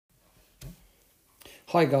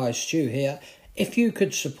Hi guys, Stu here. If you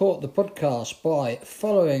could support the podcast by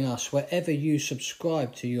following us wherever you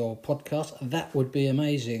subscribe to your podcast, that would be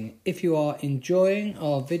amazing. If you are enjoying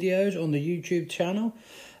our videos on the YouTube channel,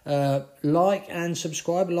 like and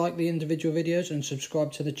subscribe, like the individual videos and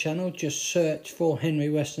subscribe to the channel. Just search for Henry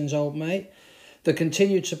Weston's Old Mate. The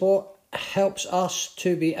continued support helps us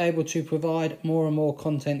to be able to provide more and more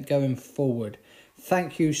content going forward.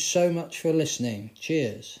 Thank you so much for listening.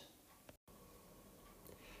 Cheers.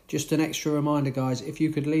 Just an extra reminder, guys, if you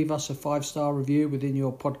could leave us a 5-star review within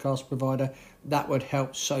your podcast provider, that would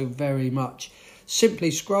help so very much.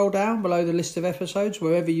 Simply scroll down below the list of episodes,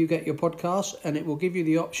 wherever you get your podcasts, and it will give you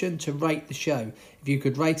the option to rate the show. If you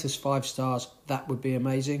could rate us 5 stars, that would be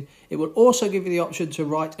amazing. It will also give you the option to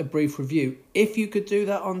write a brief review. If you could do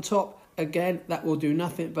that on top, again, that will do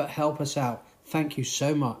nothing but help us out. Thank you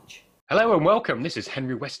so much. Hello and welcome. This is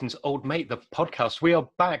Henry Weston's Old Mate, the podcast. We are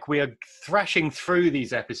back. We are thrashing through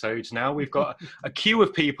these episodes now. We've got a queue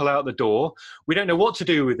of people out the door. We don't know what to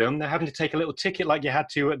do with them. They're having to take a little ticket like you had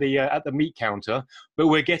to at the meat counter, but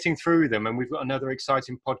we're getting through them, and we've got another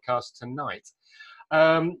exciting podcast tonight.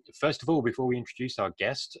 First of all, before we introduce our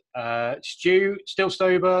guest, Stu, still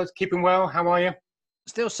sober, keeping well. How are you?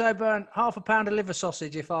 Still sober, and half a pound of liver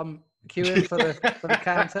sausage if I'm queuing for the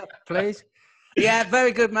counter, please. Yeah,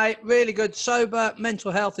 very good, mate. Really good. Sober, mental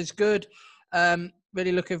health is good.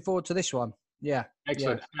 Really looking forward to this one. Yeah.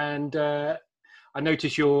 Excellent. Yeah. And I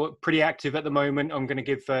notice you're pretty active at the moment. I'm going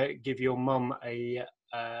to give your mum a...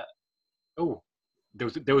 there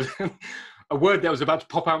was a word that was about to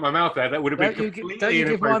pop out my mouth there that would have been completely Don't you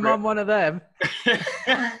give my mum one of them.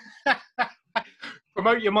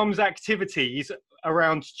 Promote your mum's activities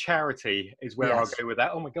around charity is where I'll go with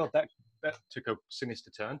that. Oh my God, that took a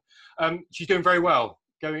sinister turn. She's doing very well.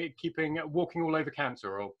 Walking all over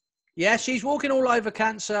cancer. Yeah, she's walking all over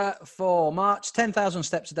cancer for March. 10,000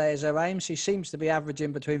 steps a day is her aim. She seems to be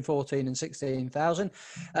averaging between 14 and 16,000.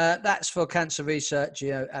 That's for cancer research.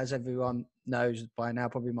 You know, as everyone knows by now,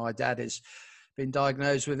 probably my dad has been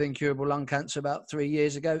diagnosed with incurable lung cancer about 3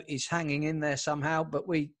 years ago. He's hanging in there somehow, but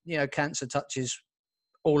cancer touches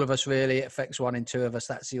all of us really. It affects 1 in 2 of us.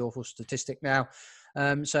 That's the awful statistic now.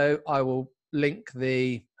 So I will link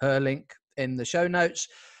her link in the show notes.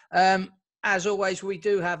 As always, we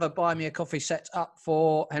do have a Buy Me a Coffee set up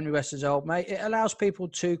for Henry Weston's Old Mate. It allows people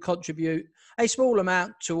to contribute a small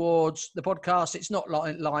amount towards the podcast. It's not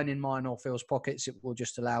lining mine or Phil's pockets. It will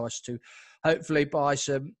just allow us to hopefully buy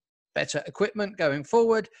some better equipment going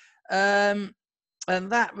forward. And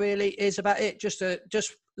that really is about it. Just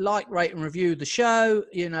like, rate and review the show.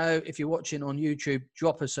 You know, if you're watching on YouTube,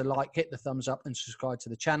 drop us a like, hit the thumbs up and subscribe to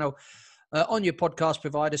the channel. On your podcast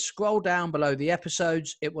provider, scroll down below the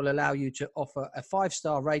episodes. It will allow you to offer a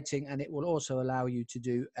 5-star rating, and it will also allow you to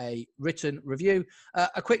do a written review.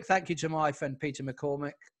 A quick thank you to my friend Peter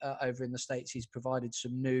McCormick over in the States. He's provided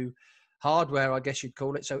some new hardware, I guess you'd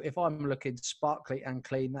call it. So if I'm looking sparkly and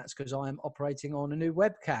clean, that's because I am operating on a new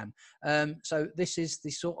webcam. So this is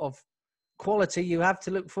the sort of quality you have to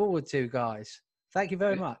look forward to, guys. Thank you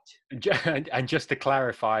very much. And just to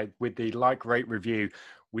clarify, with the like, rate, review,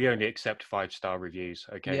 we only accept 5-star reviews.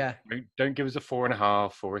 Okay. Yeah. Don't give us a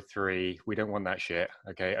 4.5 or a 3. We don't want that shit.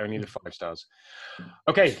 Okay. Only the 5 stars.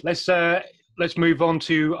 Okay. Let's move on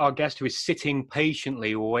to our guest, who is sitting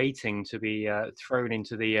patiently waiting to be thrown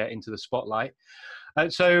into the spotlight.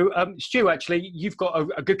 So Stu, actually, you've got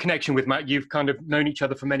a good connection with Matt. You've kind of known each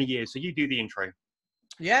other for many years. So you do the intro.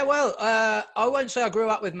 Yeah, well, I won't say I grew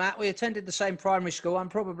up with Matt. We attended the same primary school. I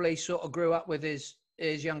probably sort of grew up with his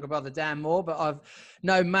younger brother, Dan Moore, but I've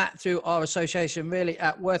known Matt through our association really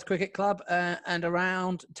at Worth Cricket Club and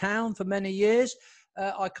around town for many years.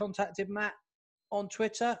 I contacted Matt on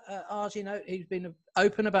Twitter. As you know, he's been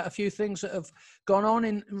open about a few things that have gone on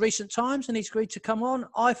in recent times, and he's agreed to come on.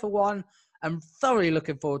 I, for one, am thoroughly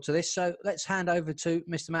looking forward to this. So let's hand over to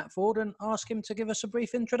Mr. Matt Ford and ask him to give us a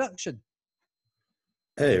brief introduction.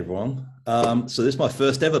 Hey everyone. So this is my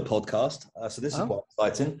first ever podcast. So this is quite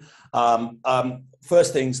exciting.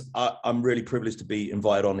 First things, I'm really privileged to be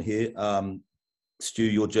invited on here. Stu,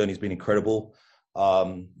 your journey's been incredible.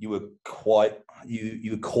 You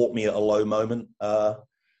caught me at a low moment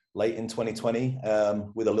late in 2020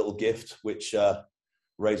 with a little gift, which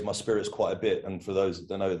raised my spirits quite a bit. And for those that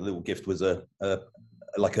don't know, the little gift was a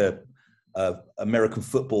American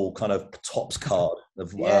football kind of Topps card.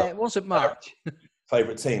 It wasn't much.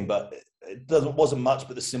 Favorite team, but it wasn't much,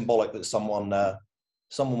 but the symbolic that someone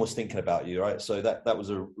was thinking about you, right? So that was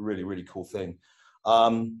a really, really cool thing.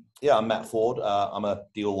 I'm Matt Ford. I'm a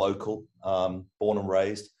Deal local, born and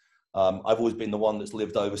raised. I've always been the one that's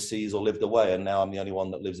lived overseas or lived away, and now I'm the only one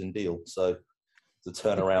that lives in Deal. So the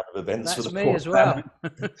turnaround of events. That's for the me as well.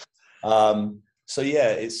 So yeah,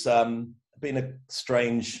 it's been a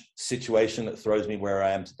strange situation that throws me where I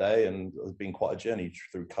am today, and it's been quite a journey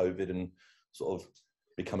through COVID and sort of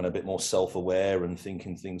becoming a bit more self-aware and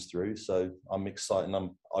thinking things through. So I'm excited and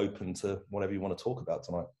I'm open to whatever you want to talk about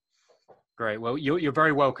tonight. Great. Well, you're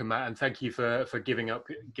very welcome, Matt, and thank you for giving up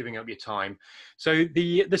your time. So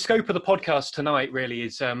the scope of the podcast tonight really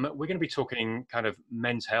is we're going to be talking kind of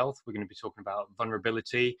men's health. We're going to be talking about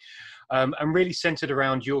vulnerability, and really centered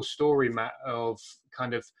around your story, Matt, of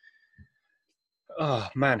kind of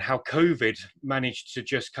how COVID managed to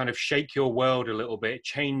just kind of shake your world a little bit,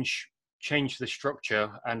 change the structure,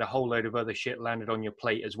 and a whole load of other shit landed on your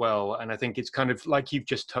plate as well. And I think it's kind of like you've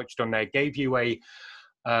just touched on there, gave you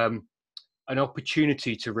an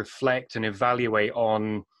opportunity to reflect and evaluate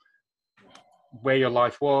on where your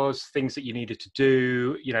life was, things that you needed to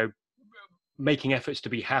do, making efforts to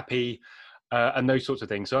be happy, and those sorts of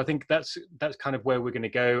things. So I think that's kind of where we're going to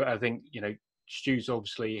go. I think, Stu's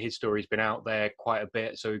obviously, his story's been out there quite a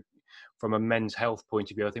bit. So from a men's health point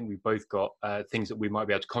of view, I think we've both got things that we might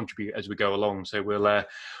be able to contribute as we go along. So we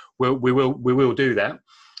will do that.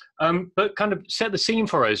 But kind of set the scene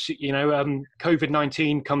for us,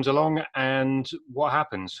 COVID-19 comes along and what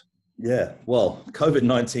happens? Yeah, well,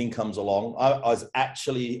 COVID-19 comes along. I was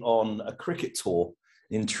actually on a cricket tour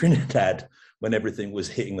in Trinidad when everything was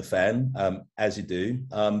hitting the fan, as you do.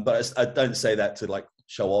 But I don't say that to like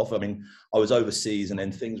show off. I mean, I was overseas and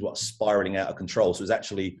then things were spiraling out of control. So it was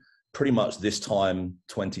actually pretty much this time,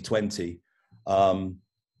 2020.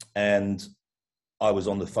 And I was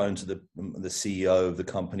on the phone to the CEO of the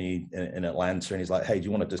company in Atlanta, and he's like, "Hey, do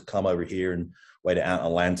you want to just come over here and wait it out in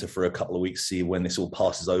Atlanta for a couple of weeks, see when this all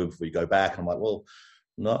passes over before you go back?" And I'm like, "Well,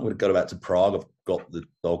 no, I'm going to go back to Prague. I've got the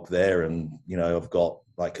dog there, and I've got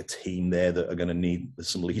like a team there that are going to need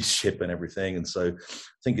some leadership and everything. And so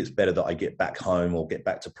I think it's better that I get back home or get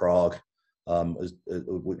back to Prague,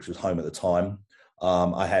 which was home at the time.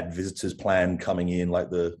 I had visitors planned coming in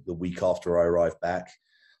like the week after I arrived back."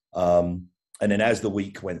 And then as the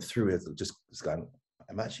week went through, it just was going,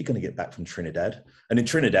 I'm actually going to get back from Trinidad. And in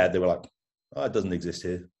Trinidad, they were like, "Oh, it doesn't exist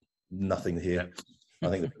here. Nothing here." Yeah.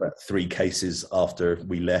 I think there were about 3 cases after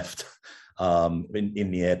we left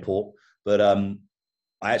in the airport. But I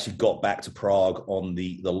actually got back to Prague on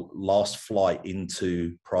the last flight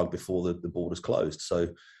into Prague before the borders closed. So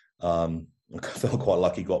I felt quite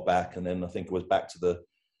lucky, got back. And then I think I was back to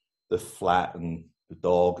the flat and the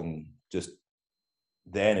dog, and just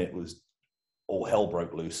then it was all hell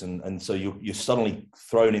broke loose. And so you're suddenly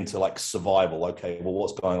thrown into like survival. Okay, well,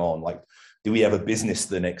 what's going on? Like, do we have a business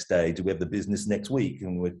the next day? Do we have the business next week?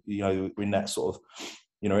 And we're in that sort of,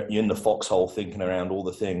 you're in the foxhole thinking around all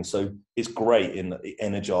the things. So it's great in that it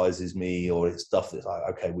energizes me, or it's stuff that's like,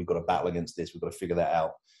 okay, we've got to battle against this. We've got to figure that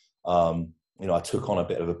out. I took on a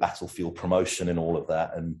bit of a battlefield promotion and all of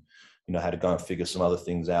that, and, had to go and figure some other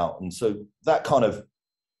things out. And so that kind of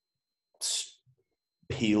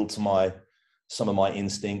appealed to some of my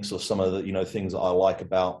instincts, or some of the, things that I like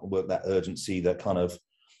about work, that urgency, that kind of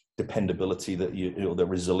dependability, that the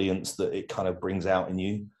resilience that it kind of brings out in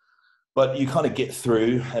you. But you kind of get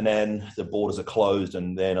through, and then the borders are closed,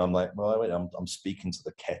 and then I'm like, well, wait, I'm speaking to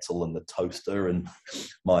the kettle and the toaster, and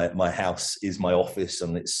my house is my office,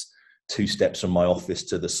 and it's 2 steps from my office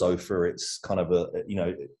to the sofa. It's kind of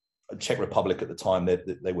Czech Republic at the time,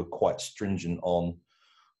 they were quite stringent on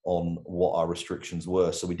what our restrictions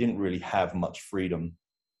were, so we didn't really have much freedom.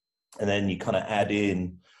 And then you kind of add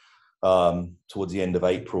in towards the end of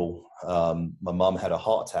April, my mum had a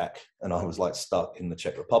heart attack, and I was like stuck in the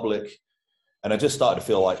Czech Republic, and I just started to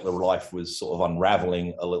feel like the life was sort of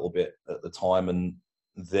unraveling a little bit at the time. And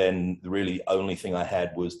then the really only thing I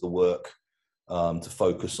had was the work to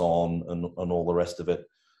focus on, and all the rest of it.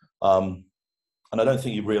 And I don't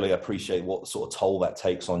think you really appreciate what sort of toll that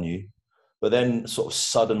takes on you. But then sort of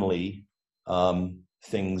suddenly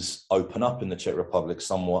things open up in the Czech Republic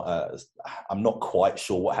somewhat. I'm not quite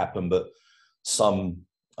sure what happened, but some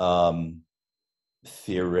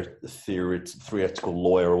theoretical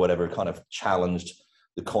lawyer or whatever kind of challenged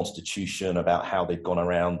the constitution about how they'd gone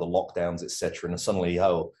around the lockdowns, etc. And suddenly,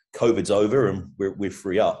 COVID's over and we're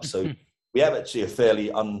free up. So we have actually a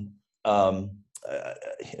fairly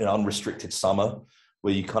unrestricted summer,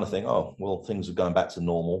 where you kind of think, oh, well, things are going back to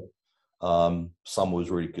normal. Summer was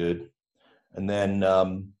really good. And then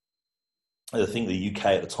I think the UK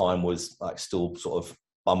at the time was like still sort of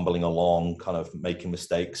bumbling along, kind of making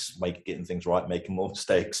mistakes, getting things right, making more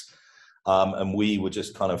mistakes. And we were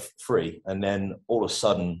just kind of free. And then all of a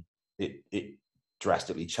sudden it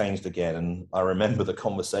drastically changed again. And I remember the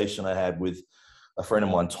conversation I had with a friend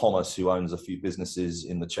of mine, Thomas, who owns a few businesses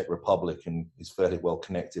in the Czech Republic and is fairly well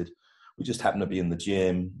connected. We just happened to be in the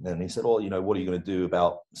gym, and he said, well, what are you going to do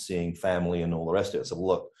about seeing family and all the rest of it? I said, well,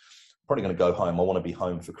 look, I'm probably going to go home. I want to be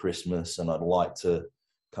home for Christmas, and I'd like to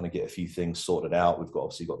kind of get a few things sorted out. We've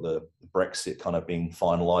obviously got the Brexit kind of being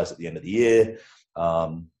finalized at the end of the year. I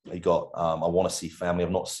want to see family.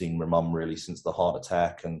 I've not seen my mum really since the heart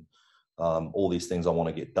attack, and all these things I want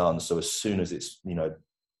to get done. So as soon as it's,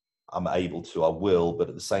 I'm able to, I will. But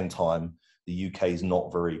at the same time, the UK is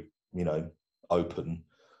not very, open.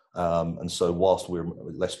 And so whilst we're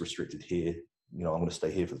less restricted here, I'm going to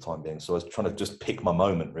stay here for the time being. So I was trying to just pick my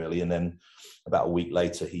moment, really. And then about a week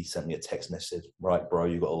later, he sent me a text message, right, bro,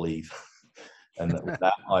 you got to leave. And with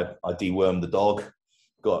that, I dewormed the dog,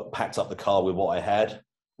 packed up the car with what I had,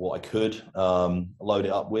 what I could load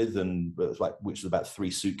it up with, and which was about 3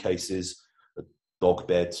 suitcases, a dog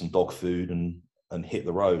bed, some dog food, and hit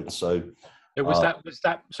the road. So it was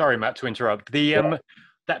that. Sorry, Matt, to interrupt.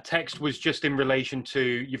 That text was just in relation to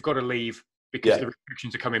you've got to leave because the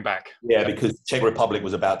restrictions are coming back. Yeah, because Czech Republic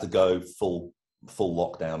was about to go full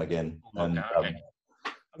lockdown again. Okay.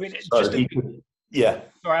 I mean, Sorry,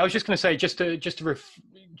 I was just going to say, just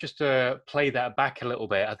to play that back a little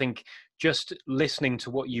bit. I think just listening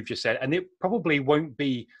to what you've just said, and it probably won't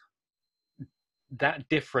be that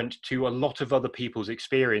different to a lot of other people's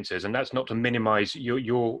experiences, and that's not to minimize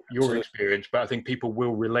your experience, but I think people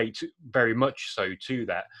will relate very much so to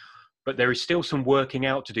that. But there is still some working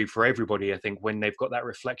out to do for everybody, I think, when they've got that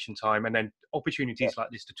reflection time and then opportunities like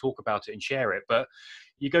this to talk about it and share it. But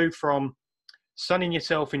you go from sunning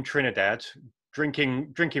yourself in Trinidad,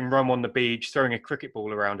 drinking rum on the beach, throwing a cricket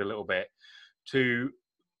ball around a little bit, to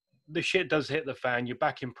the shit does hit the fan. You're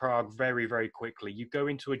back in Prague very, very quickly. You go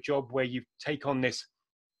into a job where you take on this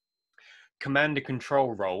command and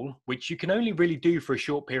control role, which you can only really do for a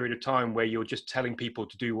short period of time, where you're just telling people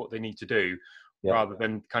to do what they need to do, rather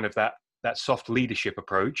than kind of that soft leadership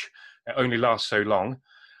approach. It only lasts so long.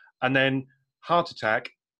 And then heart attack,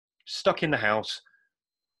 stuck in the house,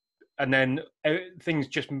 and then things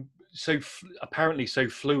just apparently so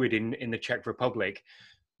fluid in the Czech Republic.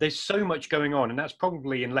 There's so much going on, and that's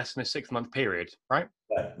probably in less than a 6-month period, right?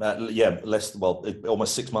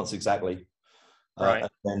 Almost 6 months exactly. Right.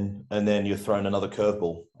 And then you're thrown another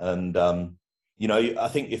curveball. And, I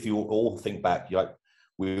think if you all think back,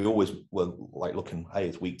 we always were like looking, hey,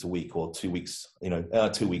 it's week to week or 2 weeks,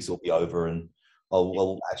 2 weeks will be over. And,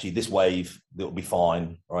 actually this wave, it'll be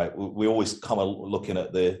fine, right? We always kind of looking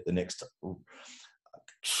at the next,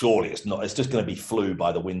 surely it's just going to be flu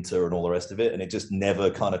by the winter and all the rest of it. And it just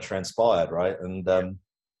never kind of transpired. Right. And, then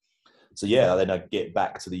I get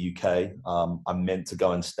back to the UK. I'm meant to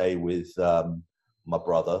go and stay with, my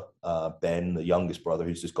brother, Ben, the youngest brother,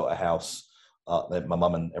 who's just got a house. My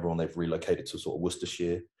mum and everyone, they've relocated to sort of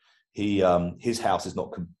Worcestershire. His house is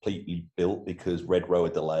not completely built because Red Row are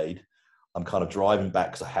delayed. I'm kind of driving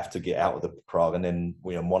back because I have to get out of the Prague. And then,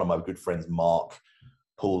 one of my good friends, Mark,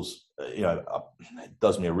 pulls,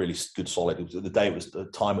 does me a really good solid. The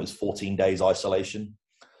time it was 14 days isolation.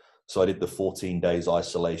 So I did the 14 days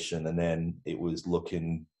isolation, and then it was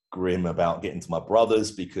looking grim about getting to my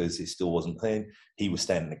brother's because it still wasn't thing. He was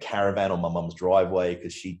staying in a caravan on my mum's driveway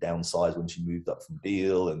because she downsized when she moved up from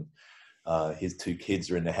Deal, and his 2 kids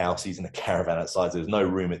are in the house. He's in a caravan outside. So there's no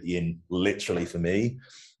room at the inn, literally, for me.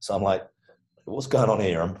 So I'm like, what's going on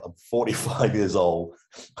here? I'm 45 years old.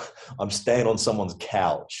 I'm staying on someone's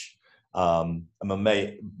couch. And my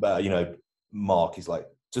mate, Mark, is like,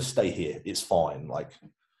 just stay here. It's fine.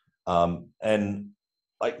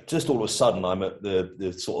 Just all of a sudden, I'm at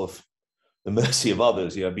the sort of the mercy of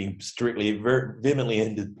others, being strictly, very vehemently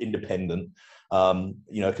independent,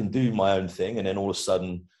 can do my own thing. And then all of a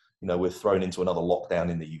sudden, we're thrown into another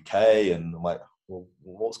lockdown in the UK. And I'm like, well,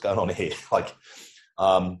 what's going on here?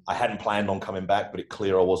 I hadn't planned on coming back, but it's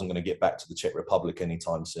clear I wasn't going to get back to the Czech Republic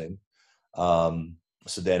anytime soon.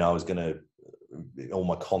 So then I was going to, all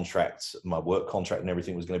my contracts, my work contract and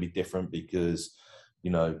everything was going to be different because,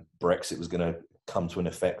 Brexit was going to come to an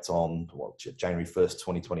effect on January 1st,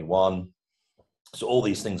 2021. So all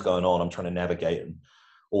these things going on, I'm trying to navigate, and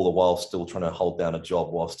all the while still trying to hold down a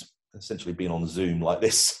job whilst essentially being on Zoom like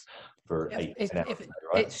this for 8 hours.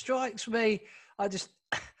 Right? It strikes me, I'm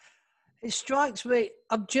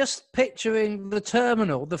just picturing the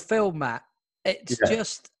terminal, the film, Matt.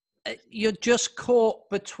 You're just caught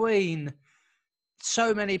between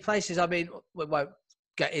so many places. I mean, we won't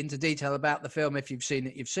get into detail about the film. If you've seen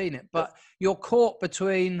it, you've seen it. But you're caught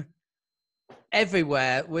between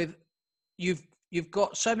everywhere. You've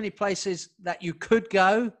got so many places that you could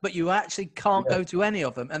go, but you actually can't go to any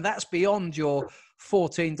of them. And that's beyond your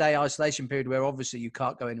 14-day isolation period where obviously you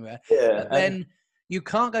can't go anywhere. Yeah. But then you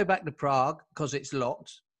can't go back to Prague because it's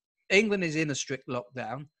locked. England is in a strict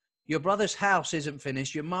lockdown. Your brother's house isn't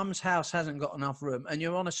finished. Your mum's house hasn't got enough room. And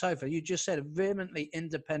you're on a sofa. You just said a vehemently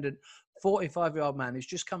independent 45-year-old man who's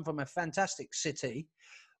just come from a fantastic city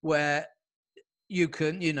where you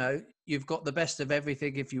can, you've got the best of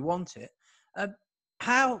everything if you want it.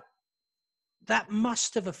 How that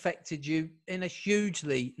must have affected you in a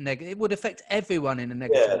hugely negative. It would affect everyone in a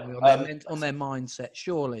negative way on their mindset,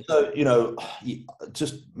 surely. So,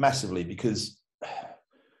 just massively, because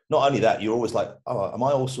not only that, you're always like, oh, am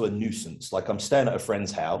I also a nuisance? Like, I'm staying at a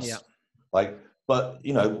friend's house. Yeah. Like, but,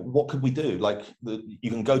 what could we do? Like,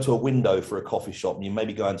 you can go to a window for a coffee shop and you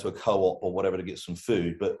maybe go into a co-op or whatever to get some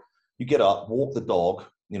food, but you get up, walk the dog,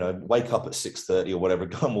 wake up at 6:30 or whatever,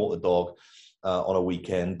 go and walk the dog on a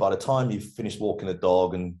weekend. By the time you've finished walking the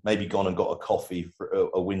dog and maybe gone and got a coffee for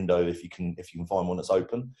a window, if you can find one that's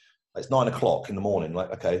open, it's 9 o'clock in the morning.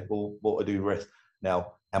 Like, okay, well, what do I do rest?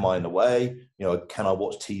 Now, am I in the way? Can I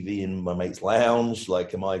watch TV in my mate's lounge?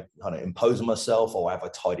 Like, am I kind of imposing myself, or have I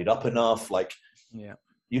tidied up enough? Like, yeah,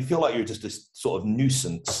 you feel like you're just this sort of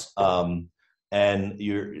nuisance. And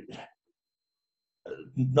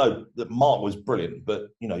that Mark was brilliant, but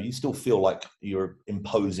you still feel like you're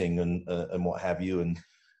imposing and what have you. And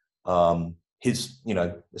his,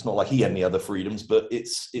 it's not like he had any other freedoms, but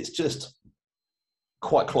it's just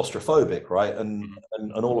quite claustrophobic, right? And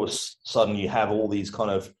all of a sudden you have all these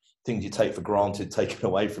kind of things you take for granted taken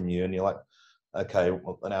away from you, and you're like, okay,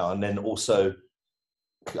 well, now. And then also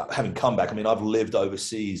having come back, I mean, I've lived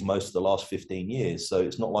overseas most of the last 15 years, so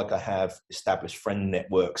it's not like I have established friend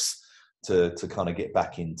networks to kind of get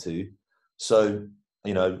back into. So,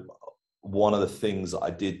 one of the things that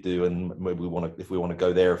I did do, and maybe if we want to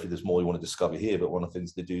go there, if there's more you want to discover here, but one of the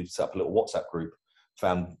things to do, set up a little WhatsApp group,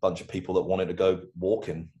 found a bunch of people that wanted to go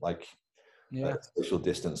walking, like social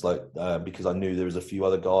distance, like because I knew there was a few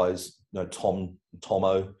other guys,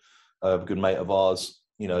 Tomo, a good mate of ours,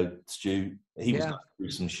 Stu, he was going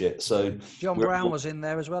through some shit. So John Brown was in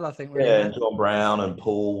there as well, I think. And John Brown and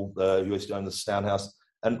Paul, who used to own the Stonehouse.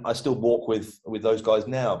 And I still walk with those guys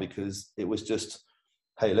now, because it was just,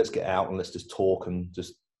 hey, let's get out and let's just talk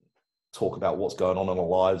about what's going on in our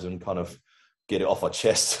lives and kind of get it off our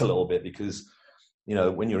chests a little bit, because,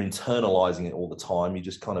 when you're internalizing it all the time, you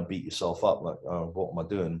just kind of beat yourself up. Like, oh, what am I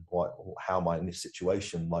doing? How am I in this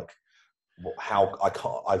situation? Like,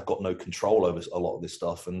 I've got no control over a lot of this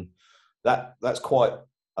stuff. And that's quite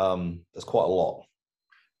a lot.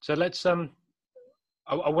 So let's,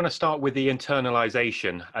 I want to start with the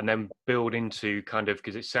internalization and then build into kind of,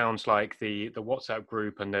 because it sounds like the WhatsApp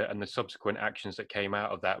group and the subsequent actions that came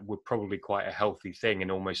out of that were probably quite a healthy thing,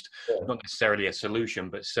 and almost not necessarily a solution,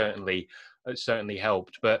 but certainly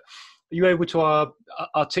helped. But are you able to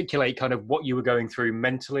articulate kind of what you were going through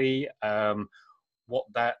mentally, what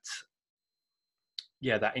that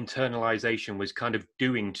internalization was kind of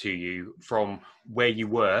doing to you from where you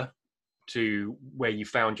were to where you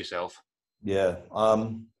found yourself? Yeah.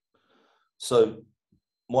 So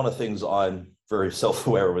one of the things I'm very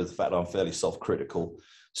self-aware of is the fact that I'm fairly self-critical.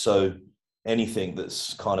 So anything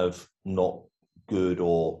that's kind of not good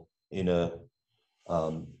or in a,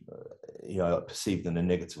 perceived in a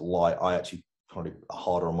negative light, I actually probably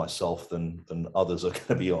harder on myself than others are going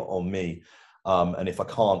to be on me. And if I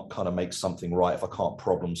can't kind of make something right, if I can't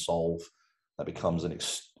problem solve, that becomes a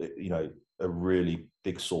really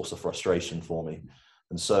big source of frustration for me.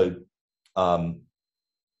 And so,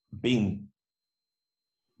 being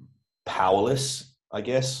powerless, I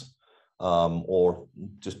guess, or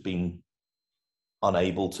just being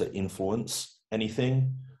unable to influence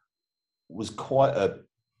anything was quite I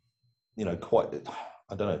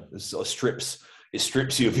don't know, it sort of strips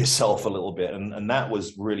you of yourself a little bit. And that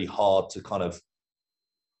was really hard to kind of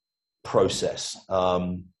process.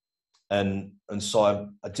 And so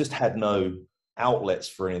I just had no outlets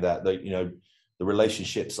for any of that. The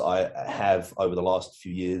relationships I have over the last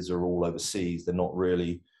few years are all overseas. They're not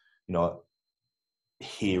really,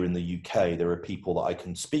 here in the UK. There are people that I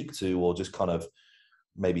can speak to, or just kind of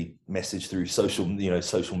maybe message through social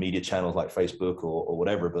media channels like Facebook or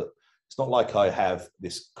whatever. But it's not like I have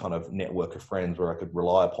this kind of network of friends where I could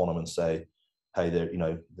rely upon them and say, hey, they're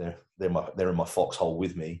in my foxhole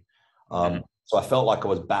with me. So I felt like I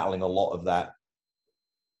was battling a lot of that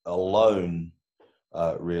alone,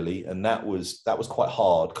 really. And that was quite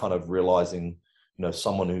hard, kind of realizing,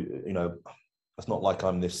 someone who, it's not like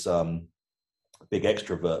I'm this big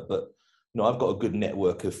extrovert, but, I've got a good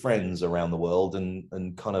network of friends around the world,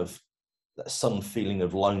 and kind of that sudden feeling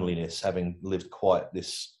of loneliness, having lived quite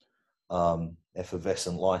this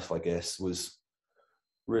effervescent life, I guess, was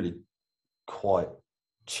really quite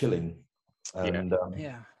chilling. And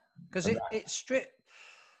because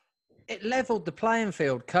it leveled the playing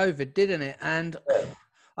field, COVID, didn't it? And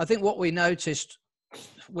I think what we noticed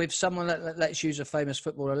with someone let's use a famous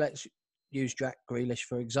footballer, let's use Jack Grealish,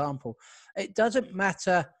 for example. It didn't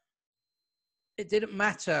matter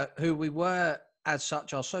who we were as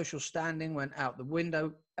such. Our social standing went out the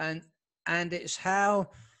window, and it's how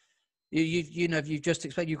you've just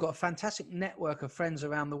explained. You've got a fantastic network of friends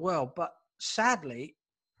around the world, but sadly,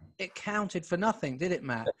 it counted for nothing, did it,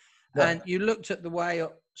 Matt? Yeah. And you looked at the way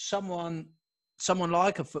someone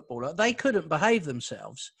like a footballer, they couldn't behave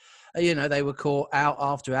themselves. They were caught out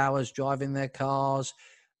after hours driving their cars,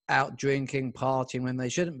 out drinking, partying when they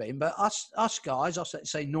shouldn't be. But us guys,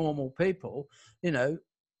 let's say normal people, we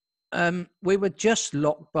were just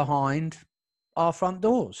locked behind our front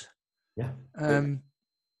doors. Yeah.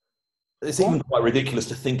 It's even quite ridiculous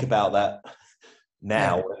to think about that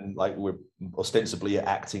now, and like we're ostensibly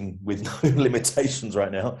acting with no limitations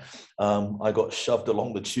right now. I got shoved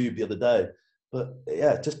along the tube the other day, but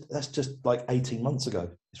that's just like 18 months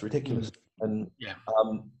ago. It's ridiculous. And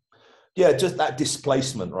just that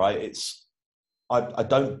displacement, right? I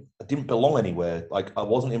didn't belong anywhere. Like I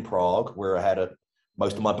wasn't in Prague, where I had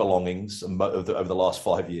most of my belongings over the last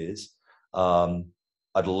 5 years.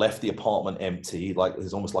 I'd left the apartment empty. Like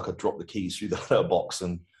it's almost like I dropped the keys through the letterbox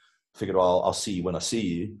and figured, I'll see you when I see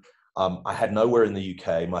you. I had nowhere in the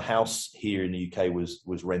UK. My house here in the UK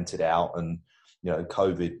was rented out, and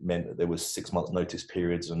COVID meant that there was 6 months notice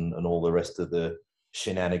periods and all the rest of the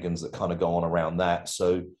shenanigans that kind of go on around that.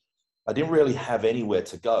 So I didn't really have anywhere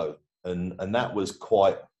to go, and that was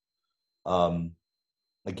quite.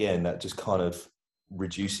 Again, that just kind of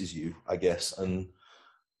reduces you, I guess, and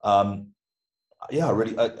I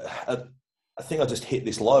think I just hit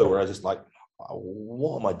this low where I was just like,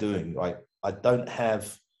 what am I doing? Like, I don't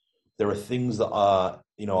have, there are things that are,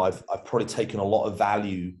 I've probably taken a lot of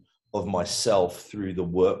value of myself through the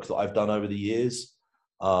work that I've done over the years.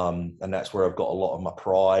 And that's where I've got a lot of my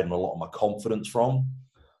pride and a lot of my confidence from.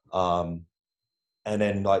 And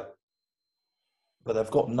then but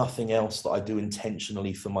I've got nothing else that I do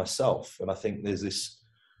intentionally for myself. And I think there's this,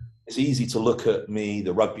 it's easy to look at me,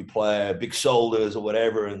 the rugby player, big shoulders or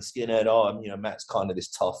whatever, and skinhead. Matt's kind of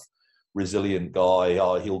this tough, resilient guy.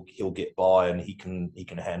 He'll get by and he can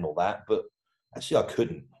handle that. But actually, I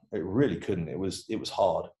couldn't. It really couldn't. It was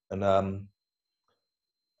hard. And I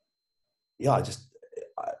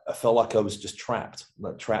felt like I was just trapped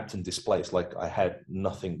and displaced. Like I had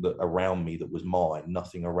nothing around me that was mine.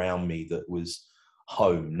 Nothing around me that was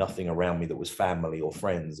home. Nothing around me that was family or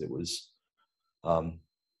friends. It was.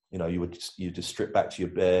 You just strip back to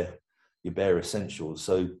your bare essentials.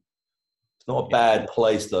 So it's not a bad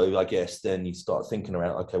place, though. I guess then you start thinking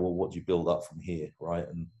around, okay, well, what do you build up from here, right?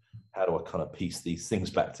 And how do I kind of piece these things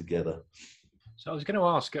back together? So I was going to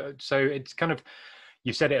ask. So it's kind of,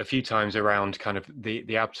 you've said it a few times around kind of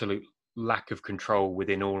the absolute lack of control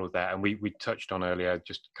within all of that, and we touched on earlier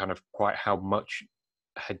just kind of quite how much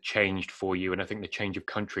had changed for you, and I think the change of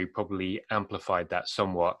country probably amplified that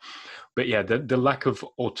somewhat. But the lack of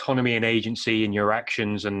autonomy and agency in your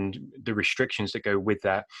actions and the restrictions that go with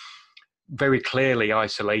that, very clearly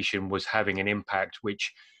isolation was having an impact,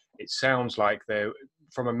 which it sounds like there,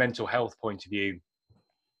 from a mental health point of view,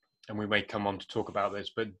 and we may come on to talk about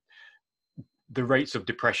this, but the rates of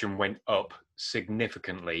depression went up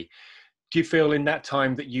significantly. Do you feel in that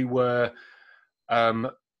time that you were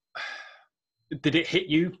did it hit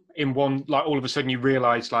you in one, like all of a sudden you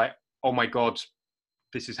realized like, oh my God,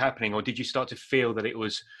 this is happening? Or did you start to feel that it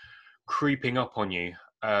was creeping up on you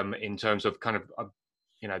in terms of kind of,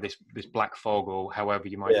 this black fog or however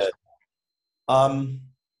you might describe it?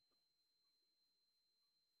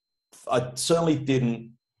 I certainly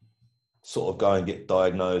didn't sort of go and get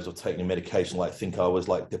diagnosed or take any medication, like think I was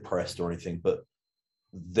like depressed or anything, but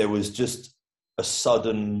there was just a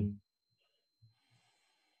sudden,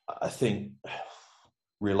 I think,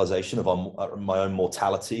 realization of my own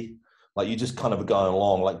mortality. Like you just kind of going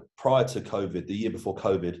along, like prior to COVID, the year before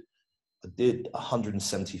COVID, I did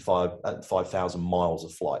 175,000 miles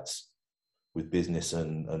of flights with business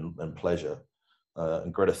and pleasure.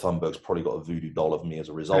 And Greta Thunberg's probably got a voodoo doll of me as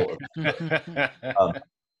a result of it.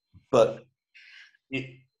 But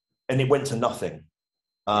it went to nothing.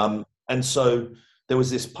 And so there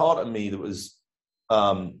was this part of me that was,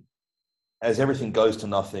 as everything goes to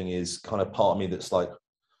nothing, is kind of part of me that's like,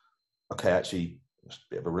 okay, actually, it's a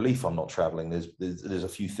bit of a relief I'm not traveling. There's a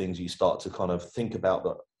few things you start to kind of think about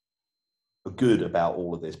that are good about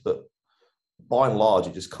all of this, but by and large,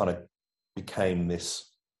 it just kind of became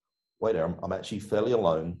this, wait there, I'm actually fairly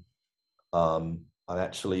alone. I'm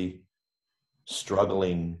actually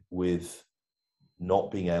struggling with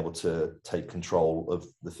not being able to take control of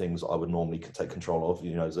the things I would normally take control of,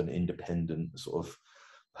 as an independent sort of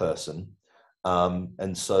person.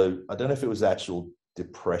 And so I don't know if it was actual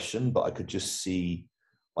depression, but I could just see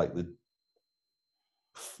like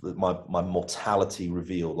my mortality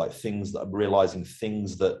revealed, like things that I'm realizing,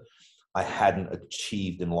 things that I hadn't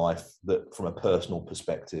achieved in life, that from a personal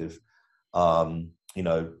perspective, and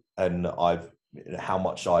how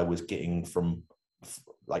much I was getting from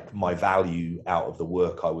like my value out of the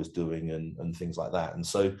work I was doing and things like that. And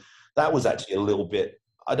so that was actually a little bit,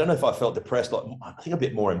 I don't know if I felt depressed, like I think a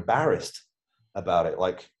bit more embarrassed about it.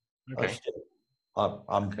 Like, okay.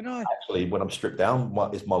 Actually, when I'm stripped down,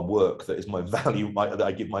 it's my work that is my value, that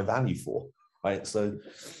I give my value for. Right. So,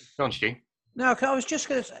 go on, Stu. No, I was just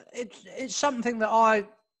going to say, it's something that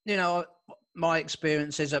my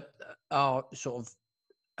experiences are sort of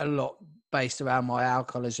a lot based around my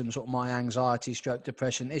alcoholism, sort of my anxiety, stroke,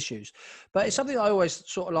 depression issues. But it's something I always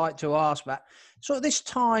sort of like to ask about. Sort of this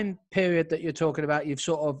time period that you're talking about,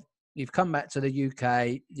 you've come back to the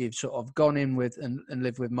UK, you've sort of gone in with and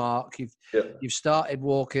lived with Mark, you've started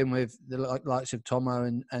walking with the likes of Tomo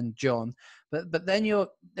and John, but then you're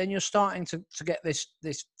starting to get this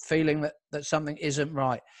feeling that something isn't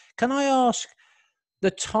right. Can I ask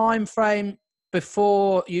the time frame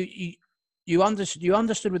before you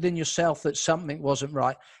understood within yourself that something wasn't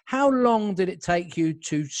right? How long did it take you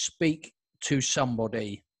to speak to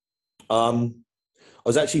somebody? I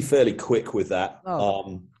was actually fairly quick with that.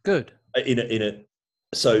 Good.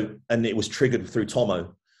 So, and it was triggered through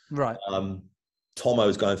Tomo. Right. Tomo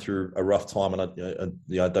is going through a rough time, and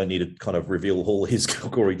I don't need to kind of reveal all his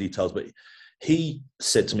gory details, but he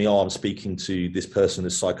said to me, I'm speaking to this person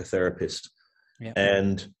as psychotherapist. Yeah.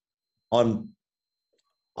 And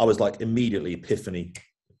I was like, immediately epiphany.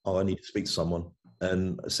 I need to speak to someone.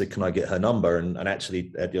 And I said, can I get her number? And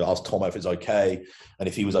actually asked Tomo if it's okay. And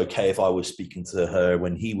if he was okay, if I was speaking to her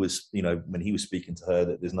when he was speaking to her,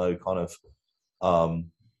 that there's no kind of,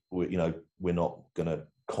 we're not going to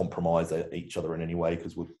compromise each other in any way,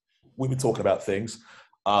 because we were talking about things.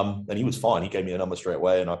 And he was fine. He gave me a number straight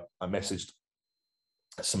away, and I messaged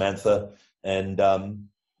Samantha, and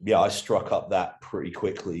I struck up that pretty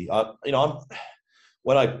quickly. I've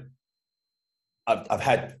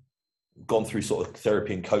had gone through sort of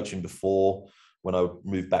therapy and coaching before, when I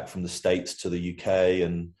moved back from the States to the UK,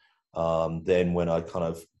 and then when I kind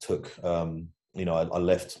of took, I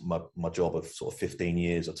left my job of sort of 15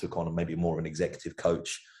 years, I took on maybe more of an executive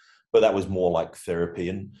coach, but that was more like therapy.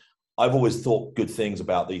 And I've always thought good things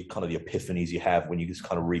about the kind of the epiphanies you have when you just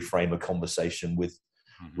kind of reframe a conversation with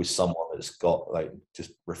someone that's got like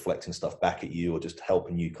just reflecting stuff back at you, or just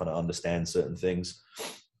helping you kind of understand certain things.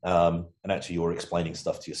 And actually you're explaining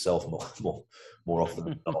stuff to yourself more often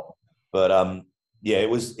than not. But it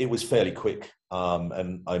was fairly quick.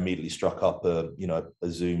 And I immediately struck up a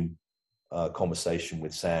Zoom conversation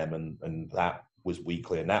with Sam, and that was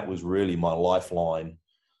weekly. And that was really my lifeline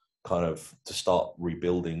kind of to start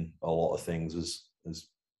rebuilding a lot of things as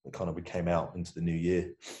kind of we came out into the new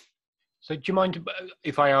year. So do you mind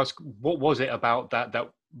if I ask, what was it about that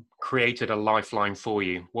created a lifeline for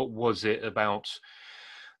you? What was it about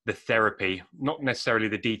the therapy? Not necessarily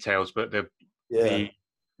the details, but the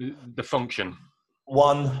function.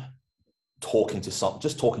 One, talking to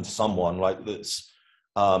someone like that's,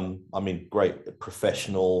 great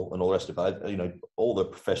professional and all the rest of it. All the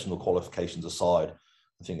professional qualifications aside,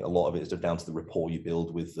 I think a lot of it is down to the rapport you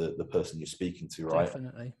build with the person you're speaking to, right?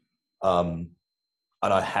 Definitely.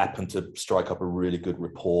 And I happened to strike up a really good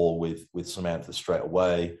rapport with Samantha straight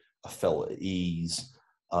away. I felt at ease.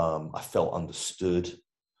 I felt understood.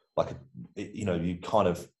 Like, you kind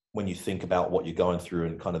of, when you think about what you're going through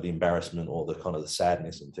and kind of the embarrassment or the kind of the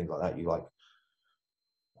sadness and things like that, you're like,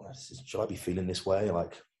 should I be feeling this way?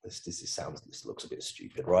 Like, this looks a bit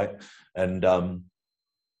stupid, right? And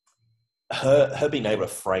her being able to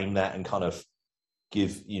frame that and kind of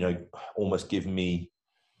almost give me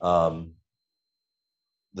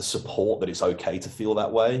the support that it's okay to feel that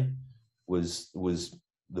way was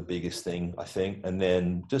the biggest thing, I think. And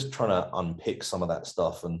then just trying to unpick some of that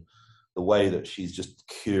stuff, and the way that she's just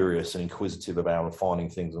curious and inquisitive about finding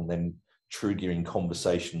things, and then triggering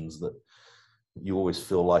conversations that you always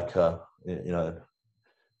feel like an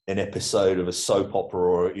episode of a soap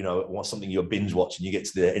opera, or something you're binge watching. You get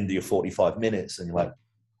to the end of your 45 minutes and you're like,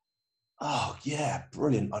 oh yeah,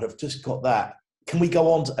 brilliant, I'd have just got that. Can we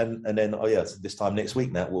go on and then so this time next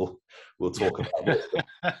week now we'll talk about this.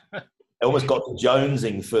 I almost got to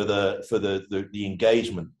jonesing for the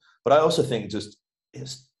engagement, but I also think just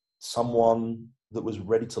it's someone that was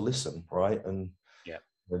ready to listen, right? And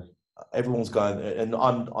Everyone's going, and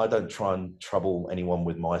I don't try and trouble anyone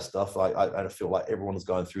with my stuff. I feel like everyone's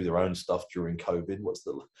going through their own stuff during COVID.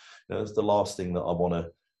 It's the last thing that I want to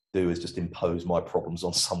do is just impose my problems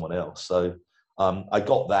on someone else. So I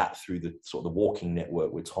got that through the sort of the walking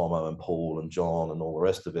network with Tomo and Paul and John and all the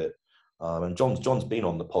rest of it. And John's been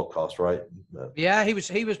on the podcast, right? Yeah, he was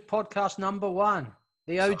podcast number 1,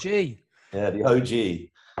 the OG. Yeah, the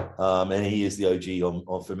OG, and he is the OG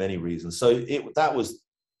on for many reasons. So that was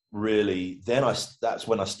really that's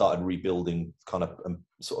when I started rebuilding, kind of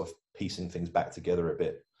sort of piecing things back together a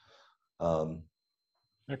bit.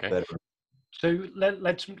 Okay. Better. So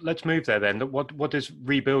let's move there then. What does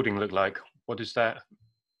rebuilding look like? What is that?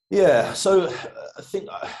 Yeah, so I think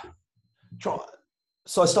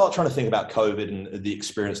so I start trying to think about COVID and the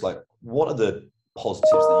experience. Like, what are the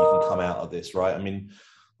positives that you can come out of this, right? I mean,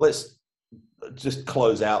 let's just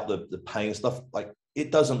close out the pain stuff. Like,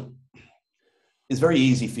 it's very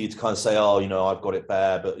easy for you to kind of say, oh, I've got it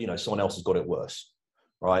bad, but someone else has got it worse,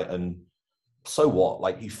 right? And so what?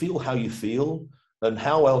 Like, you feel how you feel, and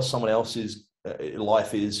how else someone else's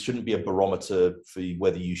life shouldn't be a barometer for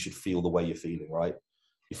whether you should feel the way you're feeling, right?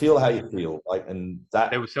 You feel how you feel, like, and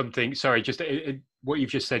that. There was something. Sorry, just what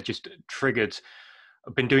you've just said just triggered.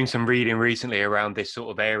 I've been doing some reading recently around this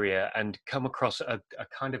sort of area, and come across a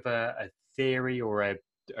kind of a theory or a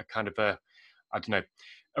kind of I don't know,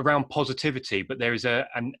 around positivity. But there is a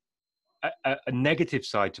negative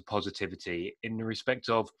side to positivity in the respect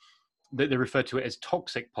of that they refer to it as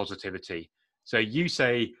toxic positivity. So you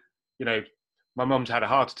say, my mum's had a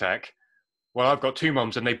heart attack. Well, I've got 2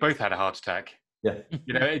 mums and they both had a heart attack. Yeah.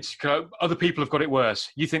 It's other people have got it worse.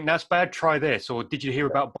 You think that's bad? Try this. Or did you hear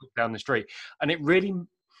about down the street? And it really,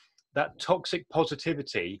 that toxic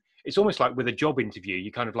positivity, it's almost like with a job interview,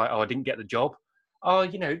 you kind of like, oh, I didn't get the job. Oh,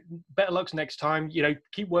 better luck next time,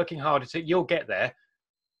 keep working hard at it. You'll get there.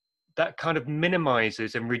 That kind of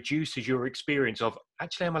minimizes and reduces your experience of,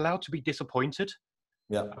 actually, I'm allowed to be disappointed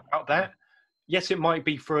about that. Yes, it might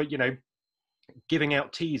be for, giving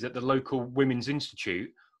out teas at the local women's institute,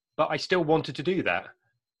 but I still wanted to do that.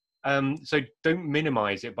 So don't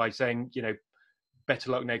minimize it by saying,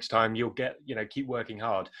 better luck next time, you'll get, keep working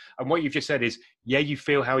hard. And what you've just said is, yeah, you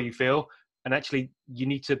feel how you feel. And actually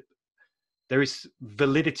there is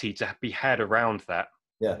validity to be had around that.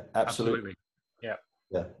 Yeah, absolutely.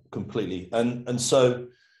 Yeah, completely. And so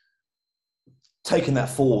taking that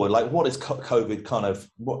forward, like, what is COVID kind of,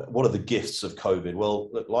 what are the gifts of COVID? Well,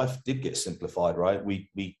 look, life did get simplified, right? We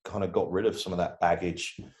kind of got rid of some of that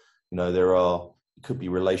baggage. It could be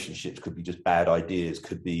relationships, could be just bad ideas,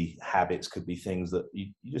 could be habits, could be things that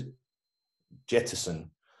you just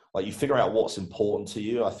jettison. Like, you figure out what's important to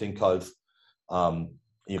you. I think I've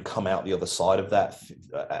come out the other side of that,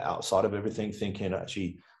 outside of everything, thinking,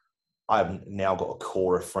 actually, I've now got a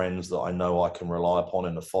core of friends that I know I can rely upon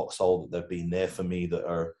in the foxhole, that they've been there for me, that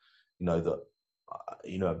are,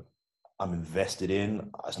 I'm invested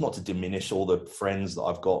in. It's not to diminish all the friends that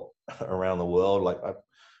I've got around the world. Like, I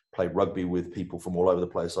play rugby with people from all over the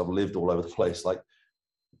place. I've lived all over the place. Like,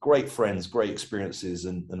 great friends, great experiences,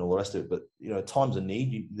 and all the rest of it. But at times of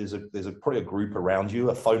need, there's probably a group around you,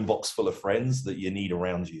 a phone box full of friends that you need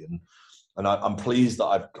around you. And I'm pleased that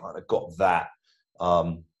I've kind of got that.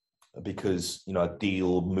 Because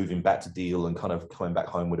moving back to Deal and kind of coming back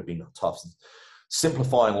home would have been tough.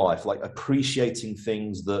 Simplifying life, like appreciating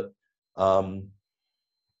things that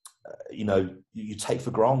you take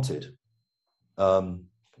for granted.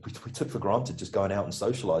 We took for granted just going out and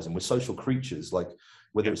socializing. We're social creatures, like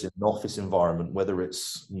whether it's in an office environment, whether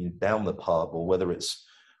it's down the pub, or whether it's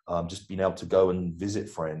just being able to go and visit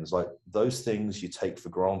friends. Like, those things you take for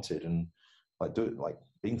granted, and like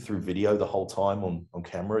being through video the whole time on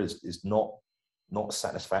camera is not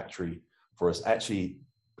satisfactory for us. Actually,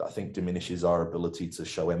 I think diminishes our ability to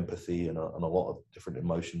show empathy and a lot of different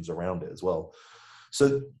emotions around it as well.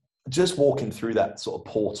 So just walking through that sort of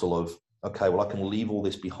portal of, okay, well, I can leave all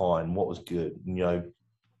this behind. What was good?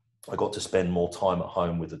 I got to spend more time at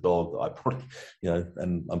home with the dog that I probably,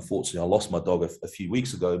 and unfortunately I lost my dog a few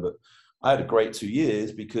weeks ago, but I had a great 2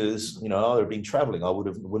 years because, I would have been traveling. I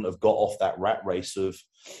wouldn't have got off that rat race of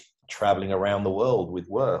traveling around the world with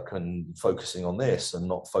work and focusing on this and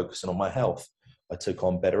not focusing on my health. I took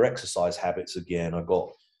on better exercise habits again. I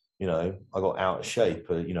got out of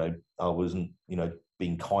shape. I wasn't,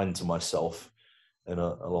 being kind to myself in a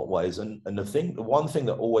lot of ways. And the one thing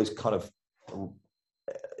that always kind of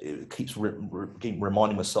it keeps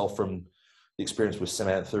reminding myself from the experience with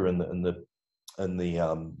Samantha and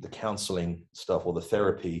the counseling stuff, or the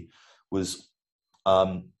therapy, was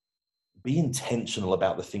be intentional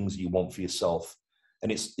about the things you want for yourself.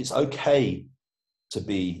 And it's okay to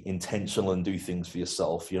be intentional and do things for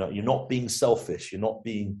yourself. You're not being selfish. You're not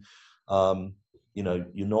being,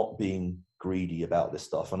 you're not being greedy about this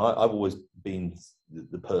stuff. And I've always been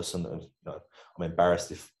the person of, I'm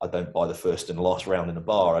embarrassed if I don't buy the first and last round in a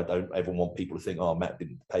bar. I don't ever want people to think, oh, Matt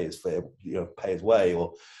didn't pay his pay his way,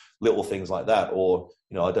 or little things like that. Or,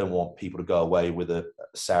 I don't want people to go away with a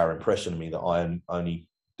sour impression of me that I am only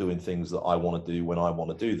doing things that I want to do when I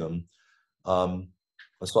want to do them. And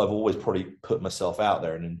so I've always probably put myself out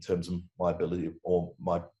there, and in terms of my ability or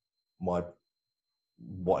my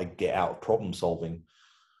what I get out of problem solving.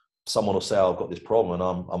 Someone will say, oh, I've got this problem,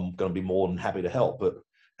 and I'm going to be more than happy to help. But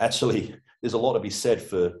actually, there's a lot to be said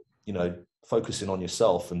for, focusing on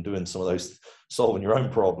yourself and doing some of those, solving your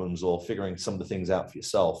own problems or figuring some of the things out for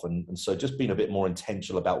yourself. And so just being a bit more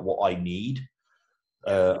intentional about what I need,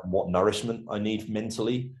 what nourishment I need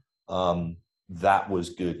mentally, that was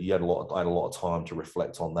good. I had a lot of time to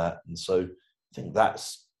reflect on that. And so I think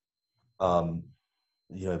that's, one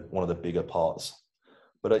of the bigger parts.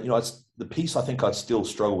 But, it's the piece I think I still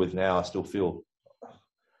struggle with now. I still feel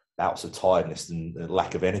bouts of tiredness and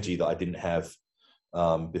lack of energy that I didn't have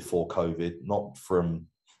before COVID, not from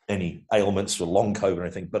any ailments or long COVID or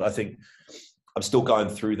anything, but I think I'm still going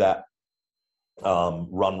through that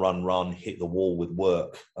run, hit the wall with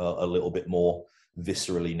work a little bit more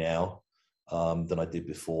viscerally now than I did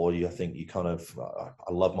before. I think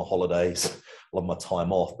I love my holidays, love my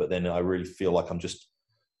time off, but then I really feel like I'm just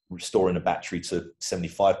restoring a battery to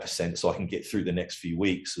 75% so I can get through the next few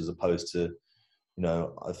weeks, as opposed to,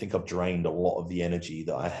 I think I've drained a lot of the energy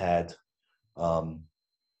that I had,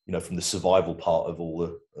 from the survival part of all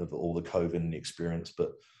the COVID and the experience.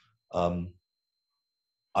 But I'm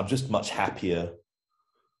just much happier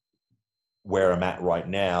where I'm at right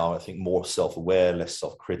now. I think more self-aware, less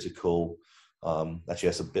self-critical. Actually,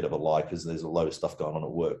 that's a bit of a lie, because there's a load of stuff going on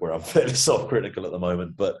at work where I'm fairly self-critical at the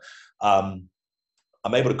moment. But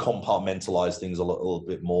I'm able to compartmentalize things a little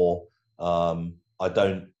bit more. I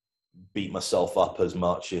don't beat myself up as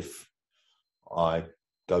much if I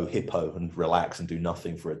go hippo and relax and do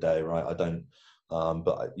nothing for a day, right? I don't,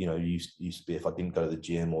 but used to be, if I didn't go to the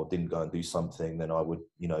gym or didn't go and do something, then I would,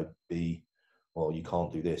 be, well, you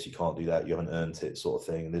can't do this, you can't do that, you haven't earned it, sort of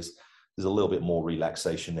thing. And there's a little bit more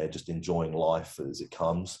relaxation there, just enjoying life as it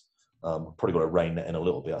comes. Probably got to rein that in a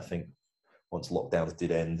little bit, I think. Once lockdowns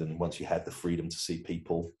did end, and once you had the freedom to see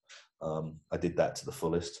people, I did that to the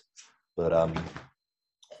fullest. But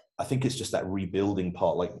I think it's just that rebuilding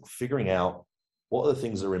part, like figuring out what are the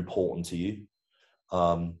things that are important to you,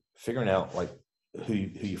 figuring out like who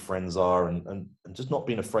your friends are, and just not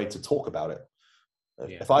being afraid to talk about it.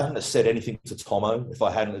 Yeah. If I hadn't have said anything to Tomo, if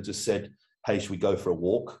I hadn't have just said, hey, should we go for a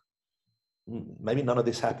walk? Maybe none of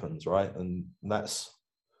this happens, right? And that's...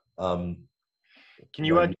 Can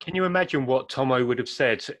you imagine what Tomo would have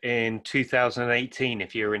said in 2018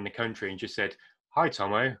 if you were in the country and just said, hi,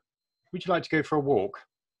 Tomo, would you like to go for a walk?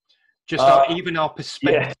 Just even our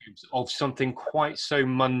perspectives of something quite so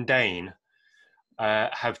mundane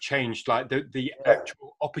have changed. Like the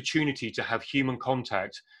actual opportunity to have human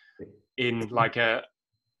contact in like a,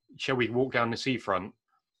 shall we walk down the seafront,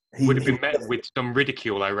 would have been met with some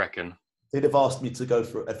ridicule, I reckon. He'd have asked me to go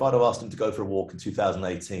for, if I'd have asked him to go for a walk in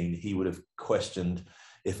 2018, he would have questioned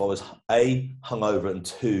if I was A, hungover, and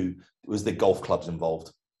 2, was the golf clubs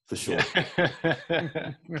involved, for sure.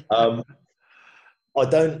 I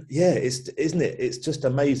don't, isn't it? It's just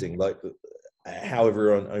amazing, like how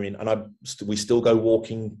everyone, and we still go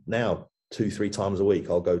walking now 2-3 times a week.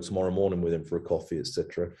 I'll go tomorrow morning with him for a coffee,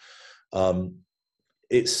 etc.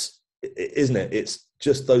 Isn't it? It's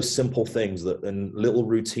just those simple things and little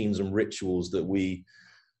routines and rituals that we,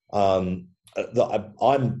 that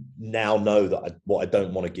I now know that what I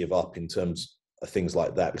don't want to give up in terms of things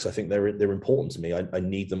like that, because I think they're important to me. I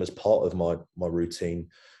need them as part of my routine.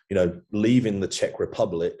 Leaving the Czech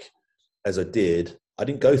Republic as I did, I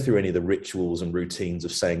didn't go through any of the rituals and routines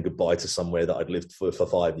of saying goodbye to somewhere that I'd lived for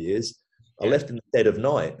 5 years. I left in the dead of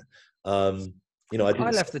night. I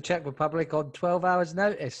left the Czech Republic on 12 hours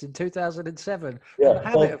notice in 2007. Yeah, the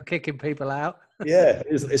habit of kicking people out. Yeah,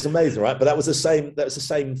 it's amazing, right? But that was the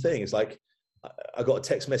same thing. It's like I got a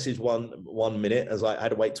text message one minute as I had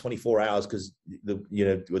to wait 24 hours because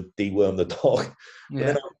would deworm the dog. Yeah. And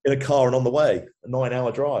then I'm in a car and on the way, a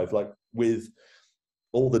 9-hour drive, like with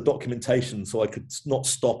all the documentation, so I could not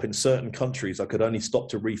stop in certain countries. I could only stop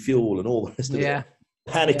to refuel and all the rest of it.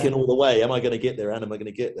 Panicking all the way. Am I going to get there? And am I going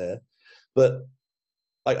to get there? But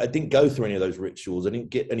I didn't go through any of those rituals. I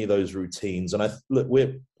didn't get any of those routines. And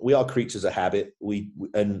we are creatures of habit. We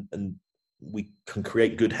can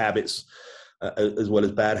create good habits as well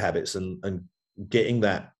as bad habits. And getting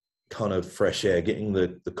that kind of fresh air, getting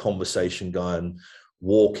the conversation going,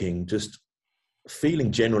 walking, just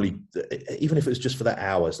feeling generally, even if it was just for that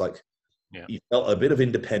hour, it's like you felt a bit of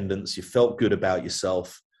independence, you felt good about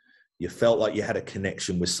yourself, you felt like you had a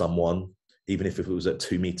connection with someone, even if it was at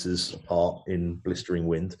 2 meters apart in blistering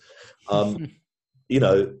wind. You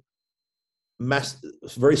know,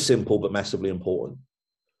 it's very simple but massively important,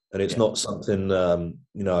 and it's not something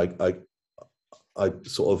you know, I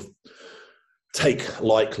sort of take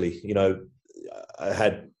lightly. You know, I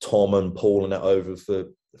had Tom and Paul and that over for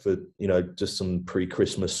you know, just some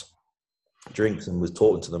pre-Christmas drinks, and was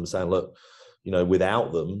talking to them saying, look, you know,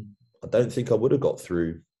 without them, I don't think I would have got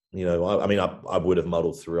through. You know, I mean, I would have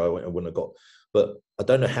muddled through. I wouldn't have got, but I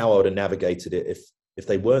don't know how I would have navigated it if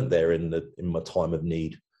they weren't there in my time of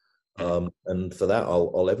need. And for that,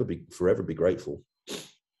 I'll forever be grateful.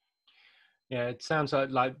 Yeah, it sounds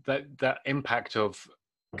like that impact of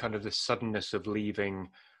kind of the suddenness of leaving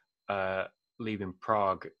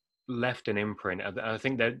Prague left an imprint. I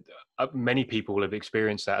think that many people will have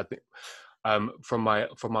experienced that. From my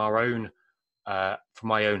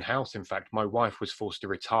own house, in fact, my wife was forced to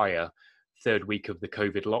retire third week of the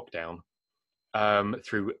COVID lockdown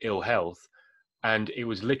through ill health, and it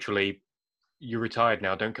was literally, you're retired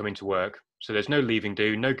now, don't come into work. So there's no leaving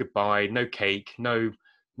do, no goodbye, no cake, none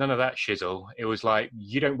of that shizzle. It was like,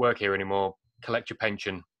 you don't work here anymore, collect your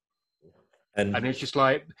pension. And it's just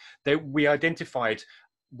like, we identified,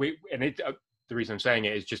 the reason I'm saying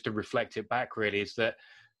it is just to reflect it back really, is that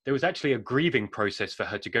there was actually a grieving process for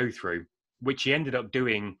her to go through, which she ended up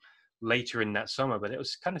doing later in that summer, but it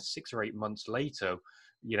was kind of 6 or 8 months later.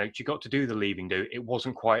 You know, she got to do the leaving do. It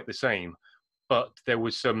wasn't quite the same, but there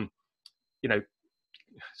was some, you know,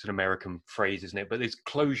 it's an American phrase, isn't it? But there's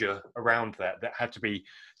closure around that had to be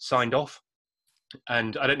signed off.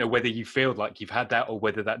 And I don't know whether you feel like you've had that, or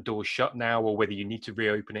whether that door's shut now, or whether you need to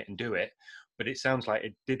reopen it and do it. But it sounds like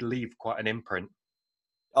it did leave quite an imprint.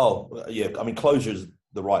 Oh, yeah. I mean, closure is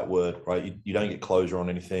the right word, right? You don't get closure on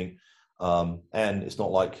anything. And it's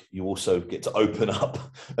not like you also get to open up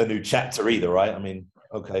a new chapter either, right? I mean,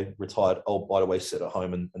 okay, retired. Oh, by the way, sit at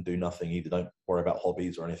home and do nothing either. Don't worry about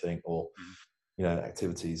hobbies or anything, or, you know,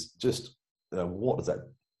 activities. Just, you know, what does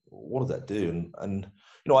that do? And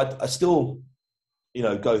you know, I still, you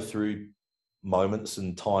know, go through moments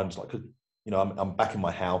and times like, you know, I'm back in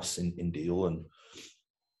my house in Deal, and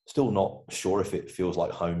still not sure if it feels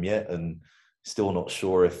like home yet, and still not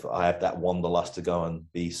sure if I have that wanderlust to go and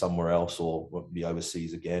be somewhere else or be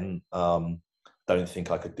overseas again. Don't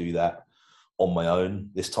think I could do that on my own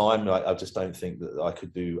this time. I just don't think that I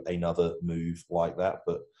could do another move like that.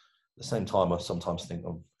 But at the same time, I sometimes think,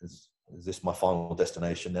 oh, is this my final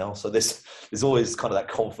destination now? So there's always kind of that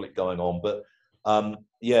conflict going on. But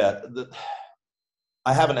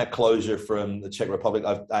I haven't had closure from the Czech Republic.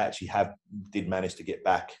 I actually did manage to get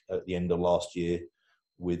back at the end of last year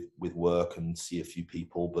with work and see a few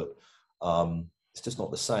people, but it's just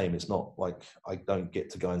not the same. It's not like I don't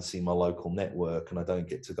get to go and see my local network, and I don't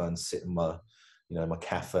get to go and sit in my, you know, my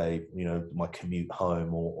cafe, you know, my commute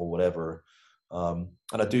home or whatever. And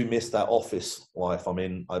I do miss that office life. I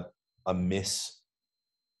mean, I miss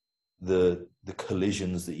the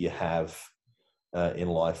collisions that you have in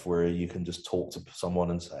life, where you can just talk to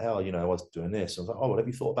someone and say, oh, you know, I was doing this. And I was like, oh, what have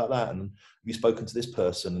you thought about that? And have you spoken to this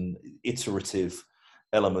person? And iterative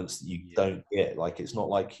elements that you don't get. Like, it's not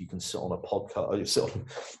like you can sit on a podcast, or you sit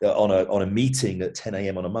on a meeting at 10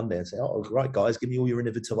 a.m. on a Monday and say, oh, right, guys, give me all your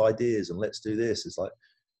innovative ideas and let's do this. It's like,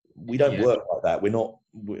 we don't work like that. We're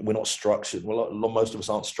not structured. Well, most of us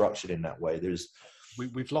aren't structured in that way.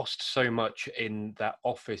 We've lost so much in that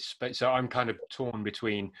office space. So I'm kind of torn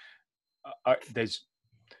between, there's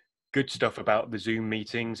good stuff about the Zoom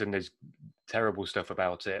meetings and there's terrible stuff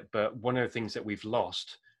about it. But one of the things that we've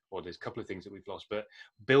lost, or there's a couple of things that we've lost, but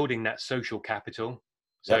building that social capital.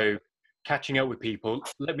 So catching up with people,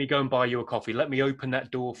 let me go and buy you a coffee. Let me open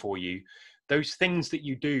that door for you. Those things that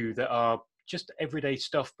you do that are just everyday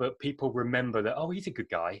stuff, but people remember that, oh, he's a good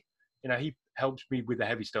guy. You know, he helped me with the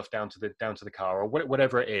heavy stuff down to the car, or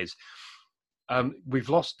whatever it is. We've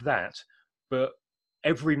lost that, but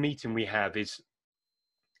every meeting we have it's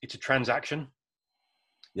a transaction.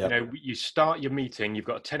 You know, you start your meeting, you've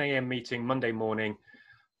got a 10 a.m. meeting Monday morning.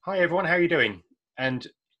 Hi everyone, how are you doing? And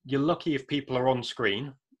you're lucky if people are on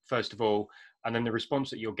screen, first of all, and then the response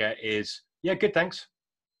that you'll get is, yeah, good, thanks.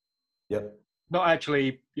 Yep. Not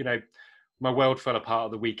actually, you know, my world fell apart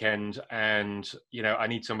at the weekend and, you know, I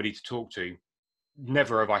need somebody to talk to.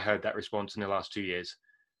 Never have I heard that response in the last 2 years.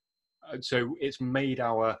 So it's made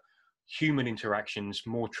our human interactions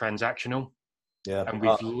more transactional. Yeah. And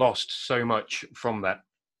we've lost so much from that.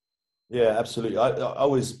 Yeah, absolutely. I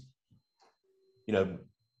always you know,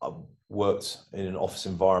 I've worked in an office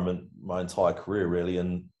environment my entire career, really,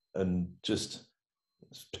 and just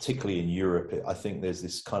particularly in Europe, I think there's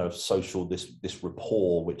this kind of social, this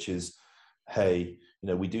rapport, which is, hey, you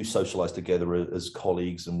know, we do socialize together as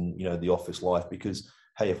colleagues, and you know, the office life, because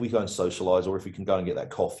hey, if we go and socialize, or if we can go and get that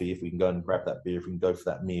coffee, if we can go and grab that beer, if we can go for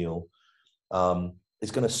that meal,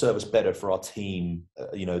 it's going to serve us better for our team.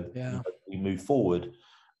 We move forward.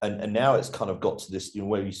 And now it's kind of got to this, you know,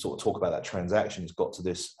 where you sort of talk about that transaction, it's got to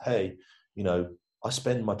this, hey, you know, I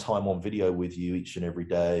spend my time on video with you each and every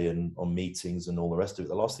day, and on meetings and all the rest of it.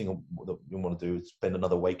 The last thing that we want to do is spend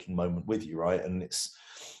another waking moment with you, right? And it's,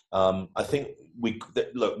 I think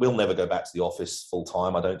we'll never go back to the office full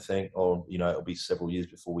time, I don't think, or, you know, it'll be several years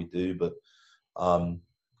before we do. But I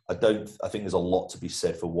think there's a lot to be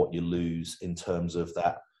said for what you lose in terms of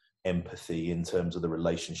that empathy, in terms of the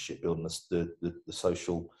relationship building, the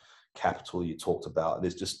social capital you talked about.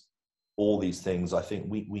 There's just all these things. I think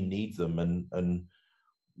we need them, and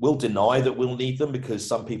we'll deny that we'll need them, because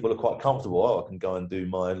some people are quite comfortable. Oh, I can go and do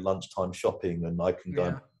my lunchtime shopping, and I can go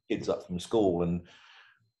and pick kids up from school.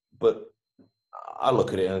 But I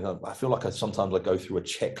look at it and I feel like sometimes I go through a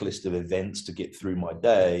checklist of events to get through my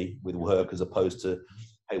day with work, as opposed to,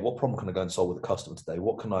 hey, what problem can I go and solve with a customer today?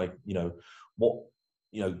 What can I,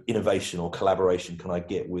 innovation or collaboration can I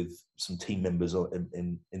get with some team members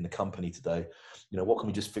in the company today? You know, what can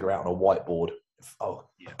we just figure out on a whiteboard?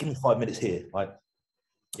 Give me 5 minutes here. Like,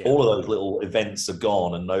 all of those little events are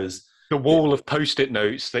gone, and the wall of post-it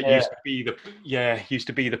notes that used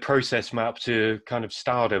to be the process map to kind of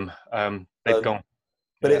stardom. They've gone.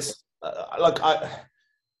 But it's I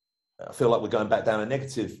feel like we're going back down a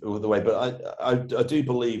negative all the way, but I do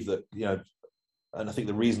believe that, you know, and I think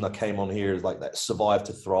the reason I came on here is like that survive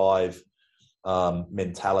to thrive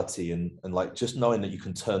mentality, and like just knowing that you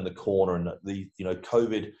can turn the corner, and that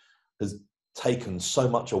COVID has taken so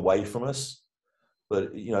much away from us.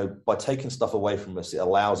 But, you know, by taking stuff away from us, it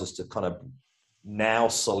allows us to kind of now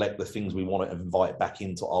select the things we want to invite back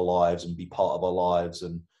into our lives and be part of our lives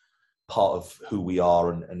and part of who we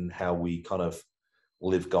are, and how we kind of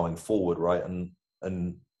live going forward, right?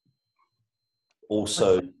 And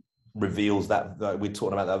also reveals that we're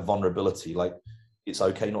talking about that vulnerability. Like, it's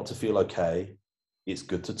okay not to feel okay. It's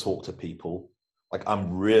good to talk to people. Like, I'm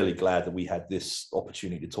really glad that we had this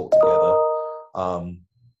opportunity to talk together.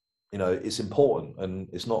 You know, it's important, and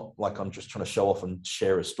it's not like I'm just trying to show off and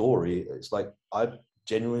share a story. It's like, I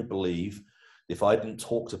genuinely believe if I didn't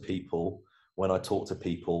talk to people when I talk to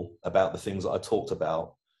people about the things that I talked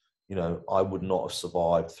about, you know, I would not have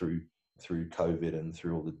survived through COVID and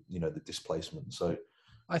through all the, you know, the displacement. So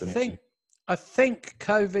I think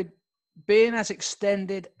COVID being as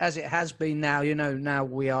extended as it has been now, you know, now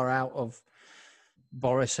we are out of,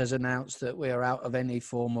 Boris has announced that we are out of any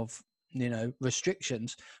form of, you know,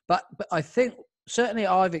 restrictions. But I think certainly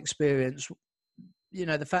I've experienced, you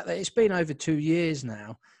know, the fact that it's been over 2 years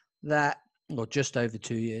now, or just over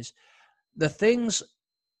 2 years, the things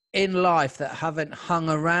in life that haven't hung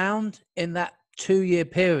around in that 2-year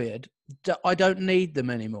period, I don't need them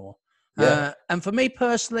anymore. Yeah. And for me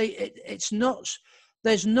personally, it's not,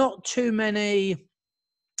 there's not too many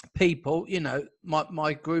people, you know,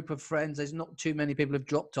 my group of friends, there's not too many people have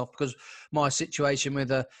dropped off, because my situation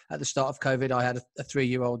with at the start of COVID, I had a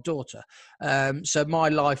 3-year-old daughter. So my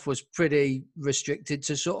life was pretty restricted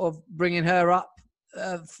to sort of bringing her up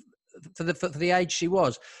for the age she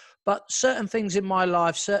was. But certain things in my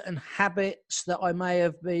life, certain habits that I may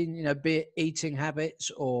have been, you know, be it eating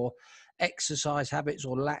habits or exercise habits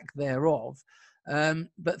or lack thereof,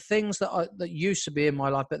 but things that used to be in my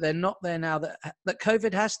life, but they're not there now, that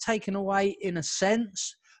COVID has taken away in a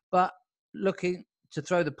sense. But looking to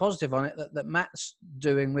throw the positive on it, that Matt's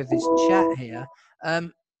doing with his chat here,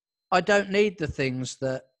 I don't need the things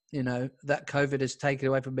that, you know, that COVID has taken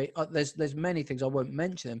away from me. There's many things, I won't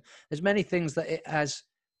mention them. There's many things that it has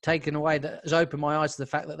taken away that has opened my eyes to the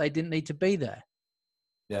fact that they didn't need to be there.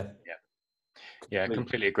 Yeah, I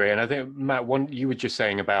completely agree. And I think, Matt, you were just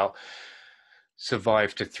saying about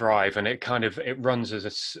survive to thrive, and it runs as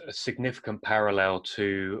a significant parallel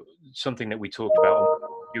to something that we talked about on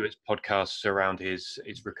Stuart's podcasts around his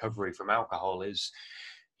recovery from alcohol. Is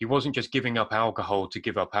he wasn't just giving up alcohol to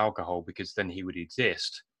give up alcohol because then he would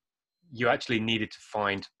exist. You actually needed to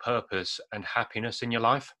find purpose and happiness in your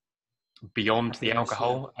life beyond the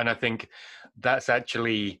alcohol. And I think that's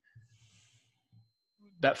actually,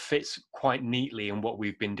 that fits quite neatly in what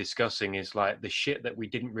we've been discussing, is like the shit that we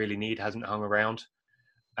didn't really need hasn't hung around,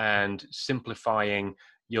 and simplifying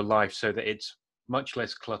your life so that it's much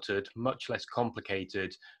less cluttered, much less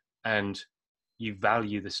complicated, and you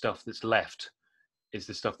value the stuff that's left. is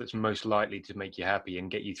the stuff that's most likely to make you happy and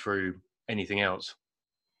get you through anything else.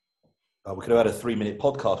 We could have had a 3-minute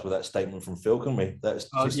podcast with that statement from Phil, couldn't we? That's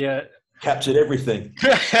yeah, captured everything.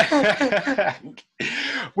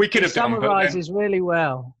 We could have done, summarizes really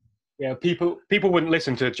well. Yeah, people wouldn't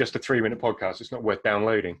listen to just a 3-minute podcast. It's not worth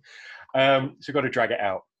downloading. So got to drag it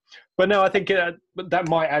out. But no, I think that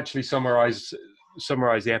might actually summarize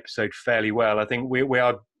the episode fairly well. I think we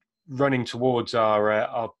are running towards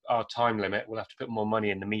our time limit. We'll have to put more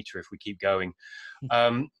money in the meter if we keep going.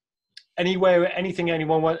 Anything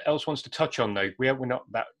anyone else wants to touch on though? We're not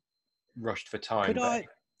that rushed for time.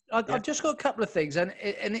 I've just got a couple of things, and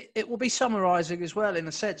it will be summarising as well in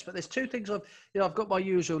a sense. But there's two things I've got my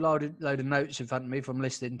usual load of notes in front of me from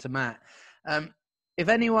listening to Matt. If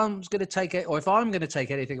anyone's going to take it, or if I'm going to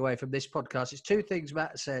take anything away from this podcast, it's two things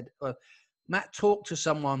Matt said. Well, Matt talked to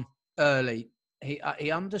someone early.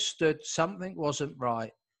 He understood something wasn't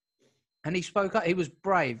right, and he spoke up. He was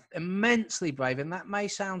brave, immensely brave, and that may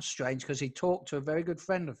sound strange because he talked to a very good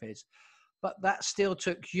friend of his, but that still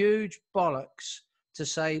took huge bollocks to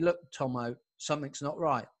say, look, Tomo, something's not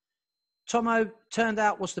right. Tomo turned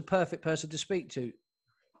out was the perfect person to speak to.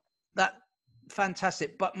 That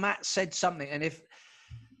fantastic. But Matt said something, and if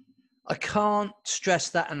I can't stress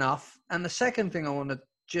that enough. And the second thing I want to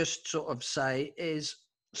just sort of say is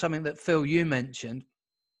something that Phil, you mentioned.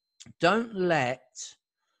 Don't let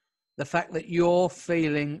the fact that you're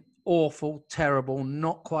feeling awful, terrible,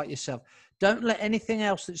 not quite yourself, don't let anything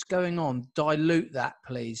else that's going on dilute that,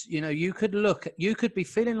 please. You know, you could be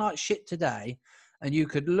feeling like shit today, and you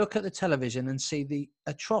could look at the television and see the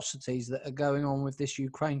atrocities that are going on with this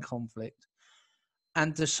Ukraine conflict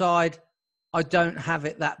and decide, I don't have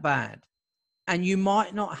it that bad. And you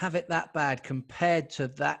might not have it that bad compared to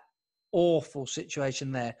that awful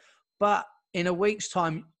situation there. But in a week's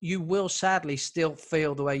time, you will sadly still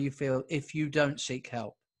feel the way you feel if you don't seek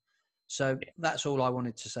help. So that's all I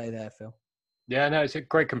wanted to say there, Phil. Yeah, no, it's a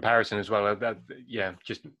great comparison as well.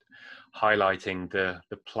 Just highlighting the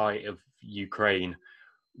plight of Ukraine.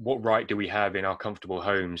 What right do we have in our comfortable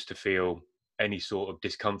homes to feel any sort of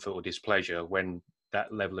discomfort or displeasure when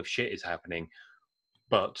that level of shit is happening?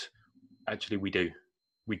 But actually we do.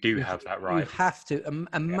 We do have that right. You have to.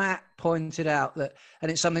 And Matt pointed out that, and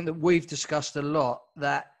it's something that we've discussed a lot,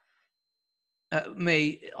 that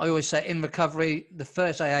I always say in recovery, the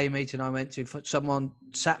first AA meeting I went to, someone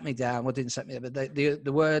sat me down, well, didn't set me down, but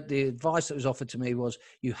the advice that was offered to me was,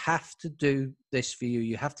 you have to do this for you.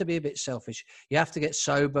 You have to be a bit selfish. You have to get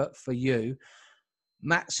sober for you.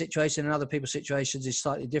 Matt's situation and other people's situations is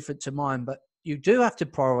slightly different to mine, but you do have to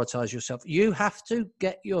prioritize yourself. You have to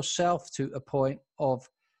get yourself to a point of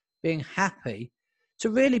being happy to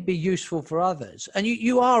really be useful for others. And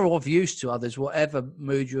you are of use to others, whatever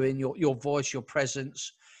mood you're in, your voice, your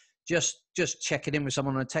presence, just checking in with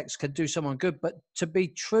someone on a text can do someone good. But to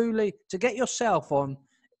get yourself on,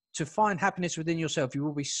 to find happiness within yourself, you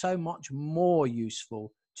will be so much more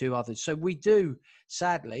useful to others. So we do,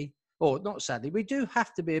 sadly, or not sadly, we do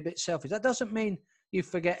have to be a bit selfish. That doesn't mean you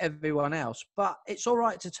forget everyone else, but it's all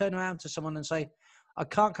right to turn around to someone and say, I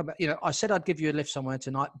can't come back. You know, I said I'd give you a lift somewhere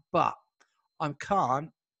tonight, but I can't.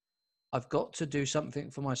 I've got to do something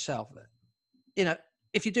for myself. You know,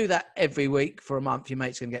 if you do that every week for a month, your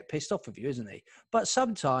mate's going to get pissed off with you, isn't he? But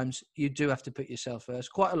sometimes you do have to put yourself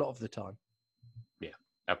first, quite a lot of the time. Yeah,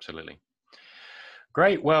 absolutely.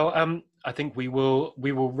 Great. Well, I think we will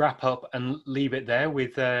wrap up and leave it there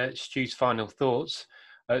with Stu's final thoughts.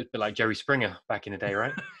 A bit like Jerry Springer back in the day,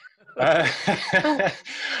 right?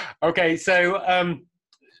 Okay, so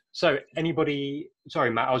anybody?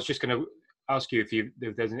 Sorry, Matt. I was just going to ask you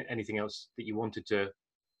if there's anything else that you wanted to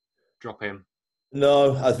drop in.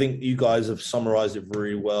 No, I think you guys have summarized it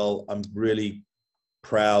very well. I'm really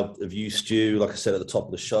proud of you, Stu. Like I said at the top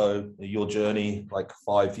of the show, your journey, like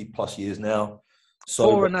 5+ years now.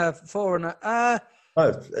 So 4 and a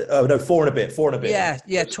bit.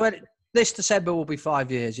 Yeah. 20. This December will be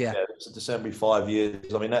 5 years. Yeah, it's December 5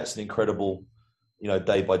 years. I mean, that's an incredible,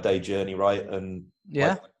 day by day journey, right? And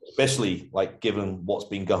especially given what's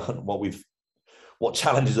been going, what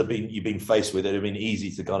challenges you've been faced with, it would have been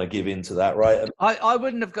easy to kind of give in to that, right? I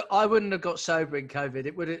wouldn't have got sober in COVID.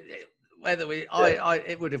 It would have,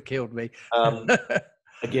 it would have killed me.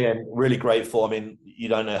 Again, really grateful. I mean, you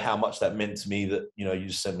don't know how much that meant to me that, you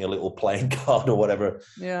just sent me a little playing card or whatever.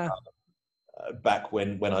 Yeah. Back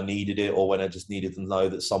when I needed it, or when I just needed to know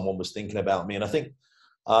that someone was thinking about me. And I think,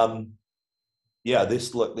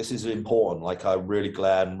 this is important. Like, I'm really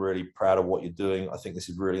glad and really proud of what you're doing. I think this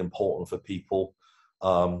is really important for people,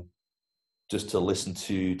 just to listen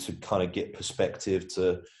to kind of get perspective,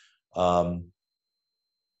 to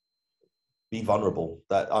be vulnerable.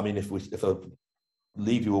 That, I mean, if I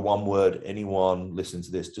leave you with one word, anyone listening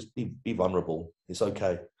to this, just be vulnerable. It's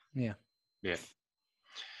okay. Yeah. Yeah.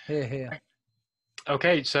 Here.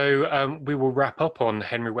 Okay, so we will wrap up on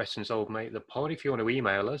Henry Weston's Old Mate, the pod. If you want to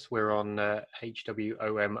email us, we're on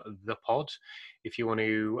HWOM, the pod. If you want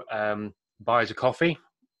to buy us a coffee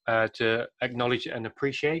to acknowledge and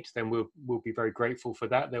appreciate, then we'll be very grateful for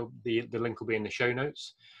that. The link will be in the show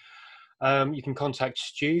notes. You can contact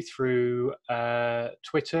Stu through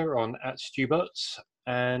Twitter on @StuButts.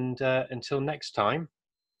 And until next time,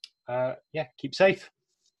 keep safe.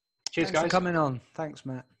 Cheers, Thanks guys. for coming on. Thanks,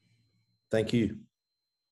 Matt. Thank you.